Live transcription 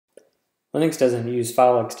Linux doesn't use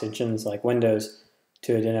file extensions like Windows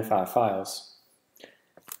to identify files.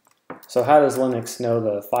 So how does Linux know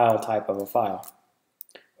the file type of a file?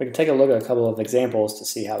 We can take a look at a couple of examples to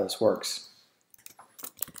see how this works.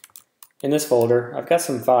 In this folder, I've got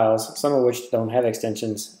some files, some of which don't have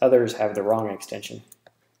extensions, others have the wrong extension.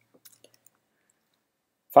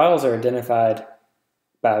 Files are identified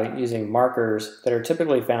by using markers that are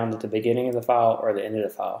typically found at the beginning of the file or the end of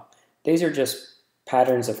the file. These are just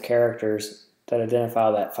patterns of characters that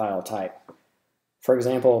identify that file type. For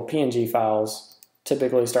example, PNG files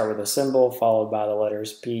typically start with a symbol followed by the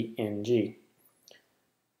letters P and G.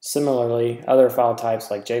 Similarly, other file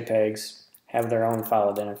types like JPEGs have their own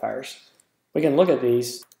file identifiers. We can look at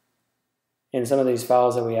these in some of these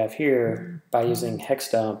files that we have here by using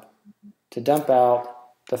hex dump to dump out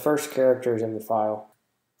the first characters of the file.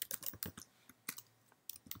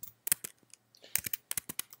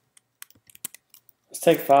 Let's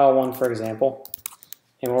take file 1 for example,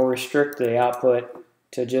 and we'll restrict the output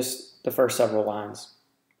to just the first several lines.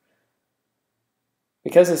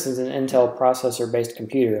 Because this is an Intel processor-based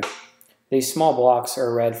computer, these small blocks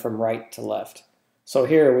are read from right to left. So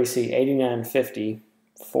here we see 8950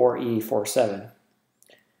 4E47.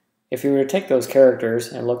 If you were to take those characters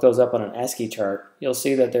and look those up on an ASCII chart, you'll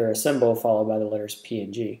see that they're a symbol followed by the letters P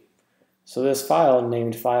and G. So this file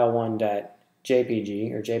named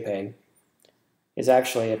file1.jpg or JPEG is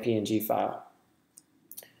actually a PNG file.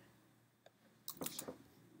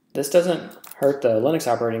 This doesn't hurt the Linux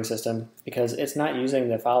operating system because it's not using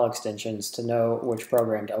the file extensions to know which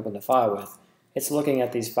program to open the file with. It's looking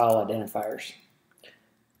at these file identifiers.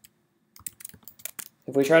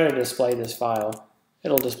 If we try to display this file,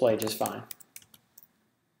 it'll display just fine.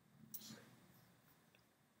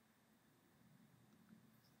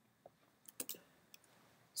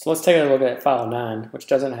 So let's take a look at file 9, which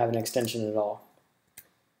doesn't have an extension at all.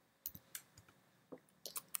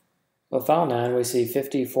 With file 9, we see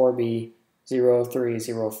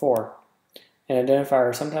 54B0304, an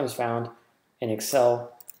identifier sometimes found in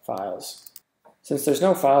Excel files. Since there's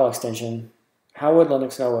no file extension, how would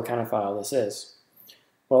Linux know what kind of file this is?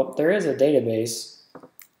 Well, there is a database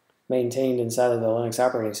maintained inside of the Linux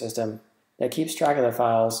operating system that keeps track of the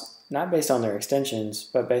files not based on their extensions,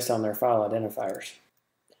 but based on their file identifiers.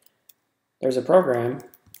 There's a program,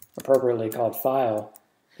 appropriately called file,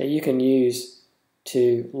 that you can use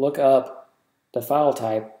to look up the file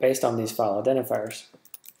type based on these file identifiers.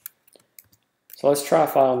 So let's try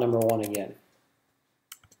file number 1 again.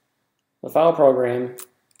 The file program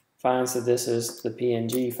finds that this is the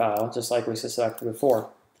PNG file, just like we suspected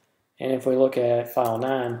before. And if we look at file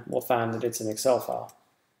 9, we'll find that it's an Excel file.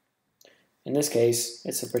 In this case,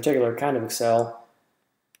 it's a particular kind of Excel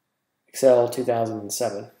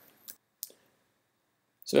 2007.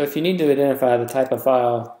 So if you need to identify the type of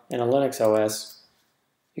file in a Linux OS,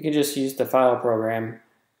 you can just use the file program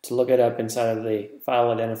to look it up inside of the file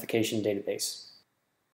identification database.